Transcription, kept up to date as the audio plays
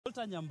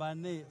Walter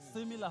Nyambane,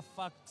 similar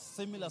facts,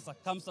 similar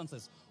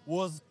circumstances,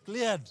 was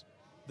cleared,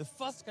 the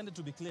first candidate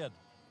to be cleared,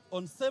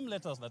 on same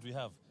letters that we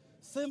have,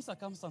 same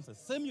circumstances,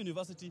 same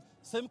university,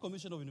 same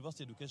Commission of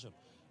University Education.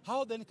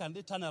 How then can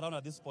they turn around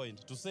at this point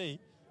to say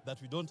that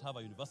we don't have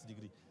a university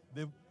degree?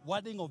 The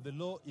wording of the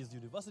law is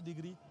university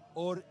degree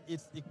or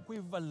its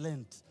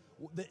equivalent,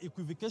 the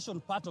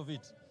equivocation part of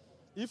it.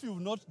 If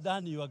you've not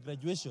done your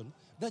graduation,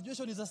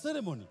 graduation is a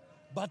ceremony,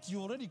 but you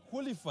already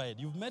qualified.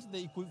 You've met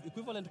the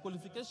equivalent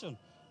qualification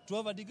to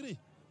have a degree.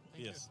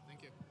 Thank you. Let's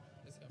hear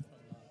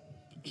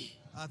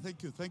from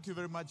Thank you. Thank you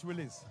very much,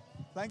 Willis.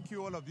 Thank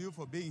you, all of you,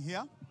 for being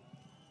here.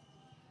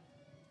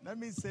 Let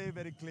me say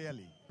very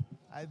clearly,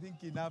 I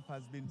think enough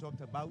has been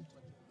talked about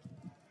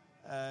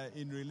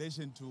in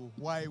relation to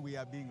why we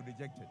are being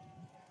rejected.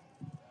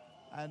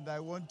 And I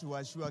want to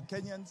assure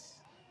Kenyans,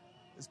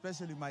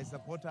 especially my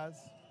supporters,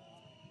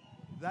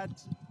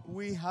 that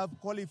we have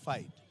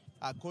qualified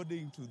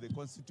according to the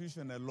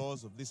constitutional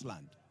laws of this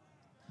land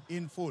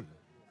in full.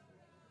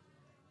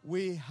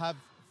 We have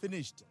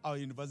finished our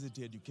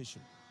university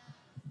education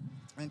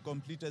and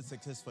completed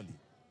successfully.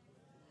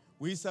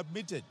 We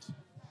submitted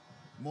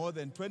more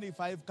than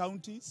 25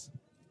 counties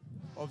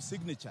of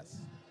signatures,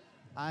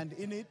 and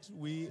in it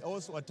we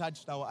also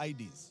attached our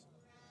IDs.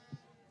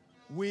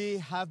 We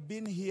have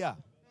been here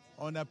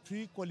on a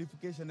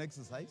pre-qualification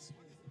exercise,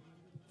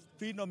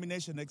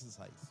 pre-nomination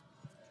exercise.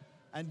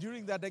 And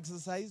during that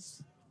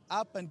exercise,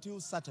 up until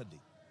Saturday,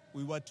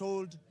 we were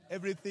told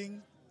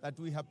everything that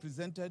we have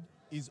presented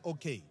is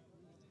okay.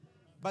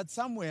 But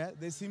somewhere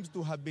there seems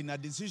to have been a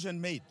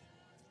decision made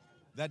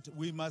that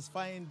we must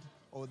find,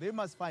 or they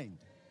must find,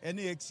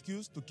 any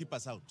excuse to keep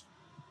us out.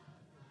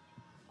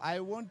 I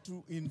want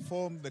to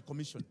inform the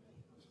Commission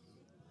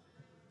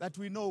that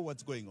we know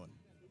what's going on.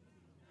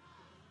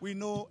 We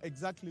know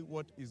exactly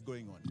what is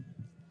going on.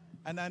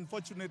 And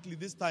unfortunately,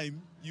 this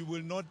time, you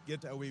will not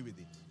get away with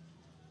it.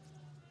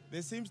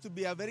 There seems to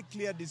be a very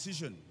clear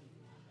decision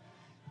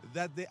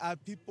that there are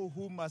people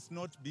who must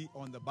not be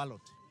on the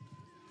ballot,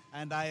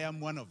 and I am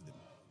one of them.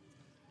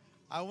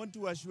 I want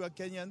to assure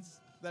Kenyans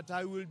that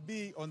I will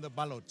be on the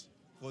ballot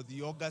for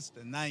the August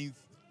 9th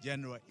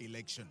general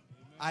election.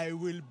 I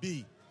will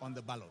be on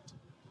the ballot,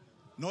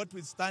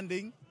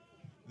 notwithstanding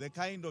the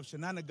kind of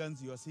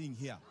shenanigans you are seeing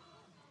here.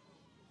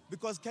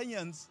 Because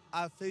Kenyans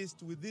are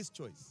faced with this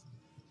choice.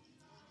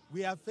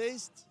 We are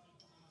faced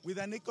with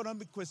an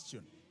economic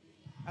question,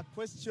 a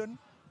question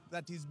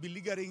that is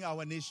beleaguering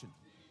our nation,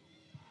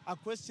 a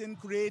question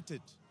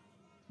created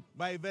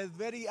by the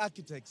very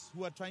architects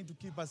who are trying to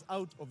keep us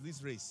out of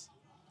this race.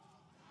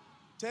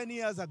 10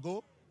 years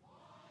ago,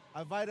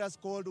 a virus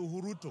called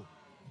Uhuruto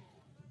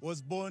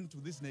was born to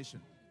this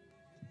nation.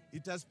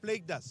 It has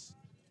plagued us.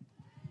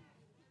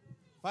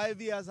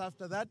 5 years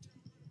after that,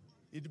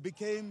 it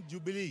became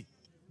Jubilee.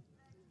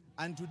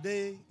 And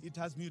today, it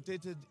has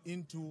mutated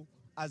into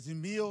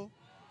Azimio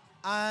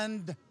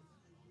and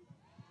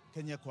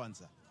Kenya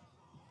Kwanza.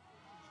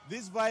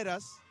 This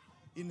virus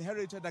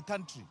inherited a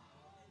country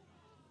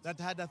that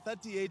had a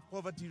 38%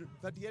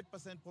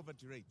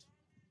 poverty rate.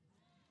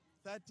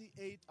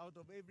 38 out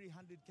of every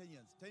 100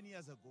 Kenyans 10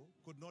 years ago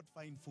could not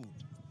find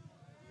food.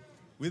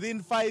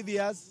 Within 5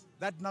 years,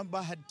 that number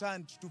had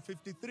turned to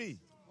 53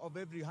 of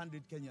every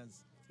 100 Kenyans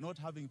not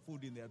having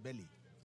food in their belly.